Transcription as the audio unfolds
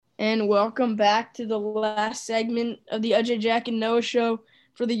and welcome back to the last segment of the Ajay, Jack, and Noah show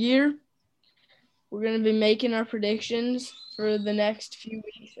for the year. We're going to be making our predictions for the next few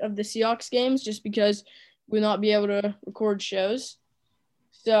weeks of the Seahawks games just because we'll not be able to record shows.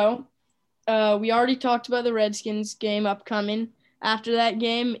 So we already talked about the Redskins game upcoming. After that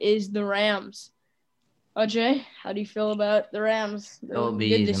game is the Rams. Ajay, how do you feel about the Rams? It will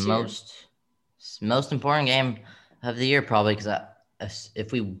be the most important game of the year probably because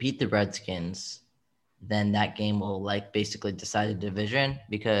if we beat the Redskins, then that game will basically decide the division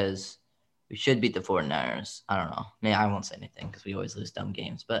because we should beat the 49ers. I don't know. I won't say anything because we always lose dumb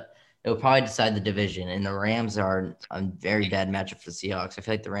games, but it will probably decide the division. And the Rams are a very bad matchup for the Seahawks. I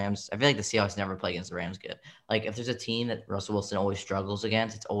feel like the Seahawks never play against the Rams good. Like if there's a team that Russell Wilson always struggles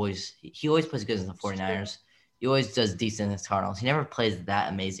against, he always plays good against the 49ers. He always does decent against Cardinals. He never plays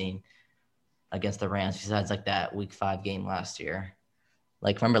that amazing against the Rams besides that Week 5 game last year.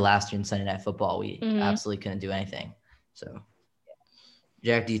 Remember last year in Sunday Night Football, we absolutely couldn't do anything. So,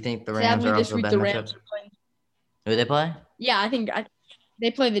 Jack, do you think the Rams are also a bad matchup? Who do they play? Yeah, I think they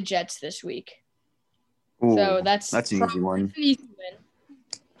play the Jets this week. Ooh, so that's an easy one. An easy win.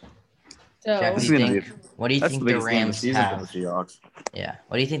 So, Jack, what do you think the Rams have? Yeah.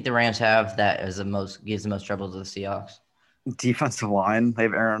 What do you think the Rams have that gives the most trouble to the Seahawks? Defensive line. They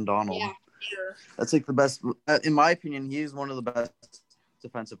have Aaron Donald. Yeah, sure. That's the best. In my opinion, he's one of the best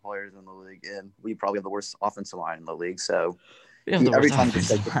defensive players in the league, and we probably have the worst offensive line in the league. So every time he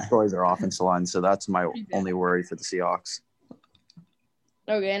destroys our offensive line. So that's my only worry for the Seahawks.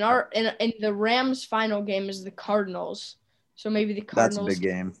 Okay, and the Rams' final game is the Cardinals. So maybe the Cardinals. That's a big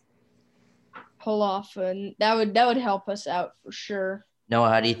game. Pull off, and that would help us out for sure. Noah,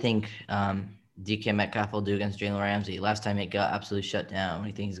 how do you think DK Metcalf will do against Jalen Ramsey? Last time it got absolutely shut down. What do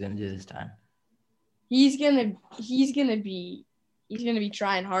you think he's going to do this time? He's gonna be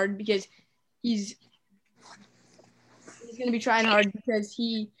trying hard because he's gonna be trying hard because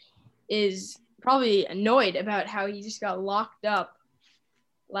he is probably annoyed about how he just got locked up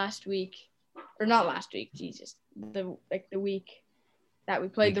last week, or not last week. Jesus, the week that we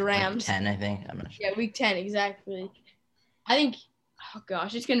played the Rams. Week 10, I think. I'm not sure. Yeah, week 10 exactly. I think. Oh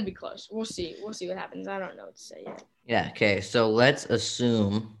gosh, it's gonna be close. We'll see what happens. I don't know what to say yet. Yeah. Okay. So let's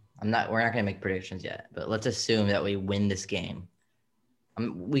assume we're not gonna make predictions yet, but let's assume that we win this game.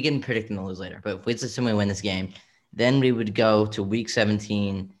 We can predict and lose later, but let's assume we win this game. Then we would go to Week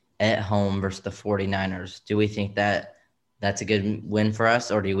 17 at home versus the 49ers. Do we think that that's a good win for us,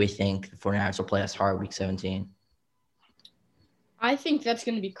 or do we think the 49ers will play us hard Week 17? I think that's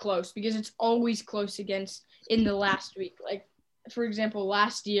going to be close because it's always close in the last week. Like, for example,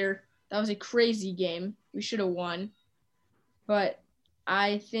 last year, that was a crazy game. We should have won. But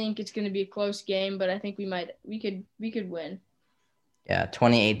I think it's going to be a close game, but I think we could win. Yeah,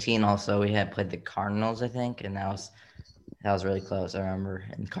 2018 also we had played the Cardinals, I think, and that was really close. I remember,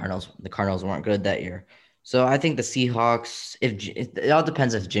 and the Cardinals weren't good that year. So I think the Seahawks. It all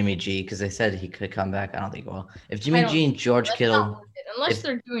depends if Jimmy G, because they said he could come back. I don't think he will. If Jimmy G and George Kittle, unless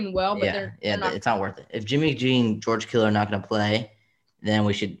they're doing well, but it's not worth it. If Jimmy G and George Kittle are not going to play, then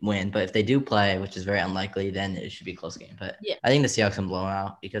we should win. But if they do play, which is very unlikely, then it should be a close game. But yeah. I think the Seahawks can blow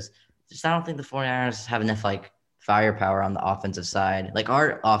out because I don't think the 49ers have enough firepower on the offensive side.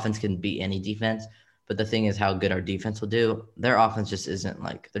 Our offense can beat any defense, but the thing is how good our defense will do. Their offense just isn't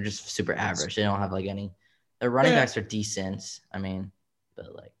they're just super average. They don't have any. Their running backs are decent. I mean, but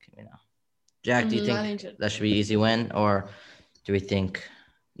Jack, do you think that should be an easy win, or do we think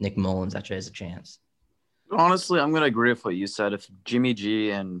Nick Mullins actually has a chance? Honestly, I'm going to agree with what you said. If Jimmy G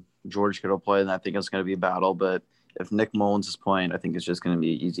and George Kittle play, then I think it's going to be a battle. But if Nick Mullins is playing, I think it's just going to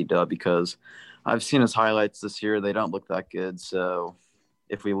be an easy dub because I've seen his highlights this year. They don't look that good. So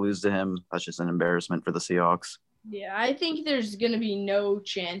if we lose to him, that's just an embarrassment for the Seahawks. Yeah, I think there's going to be no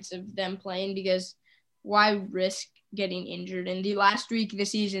chance of them playing because why risk getting injured in the last week of the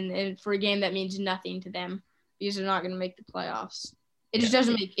season and for a game that means nothing to them because they're not going to make the playoffs. It just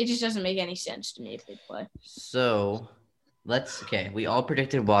doesn't make any sense to me if they play. So we all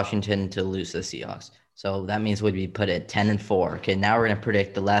predicted Washington to lose to the Seahawks. So that means we'd be put at 10-4. Okay, now we're going to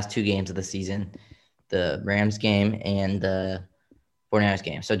predict the last two games of the season, the Rams game and the 49ers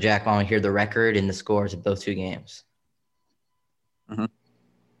game. So, Jack, I want to hear the record and the scores of those two games. Mm-hmm.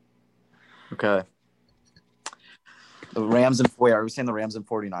 Okay. The Rams and are we saying the Rams and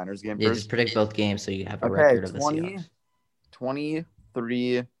 49ers game first? Yeah, just predict both games so you have a record of the Seahawks.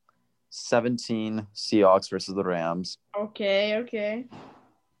 23-17 Seahawks versus the Rams. Okay.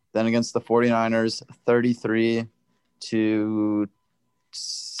 Then against the 49ers,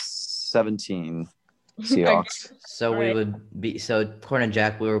 33-17. Seahawks. So All we right. would be according to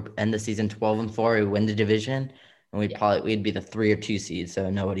Jack, we would end the season 12-4. We win the division, and we'd be the 3 or 2 seed. So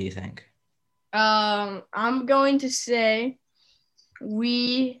Noah, what do you think? I'm going to say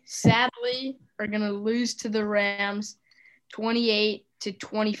we sadly are going to lose to the Rams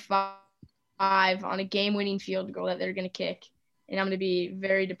 28-25 on a game-winning field goal that they're going to kick. And I'm going to be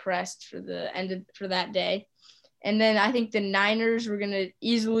very depressed for that day. And then I think the Niners were going to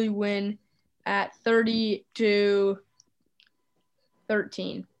easily win at 30-13.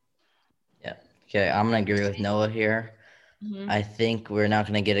 Yeah. Okay, I'm going to agree with Noah here. Mm-hmm. I think we're not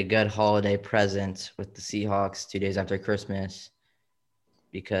going to get a good holiday present with the Seahawks 2 days after Christmas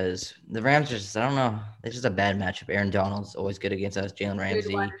because the Rams are just, I don't know, it's just a bad matchup. Aaron Donald's always good against us, Jalen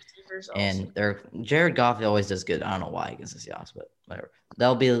Ramsey, and Jared Goff always does good. I don't know why against the Seahawks, but whatever.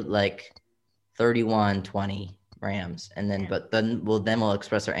 They'll be like 31-20 Rams, and then we'll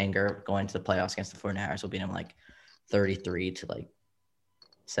express our anger going to the playoffs against the 49ers. We'll beat them like 33 to like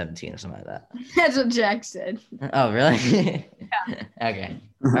 17 or something like that. That's what Jack said. Oh, really? Yeah. Okay.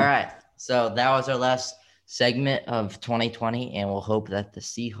 All right. So that was our last segment of 2020, and we'll hope that the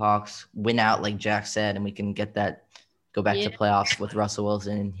Seahawks win out, like Jack said, and we can go back to playoffs with Russell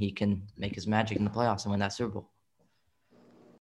Wilson, and he can make his magic in the playoffs and win that Super Bowl.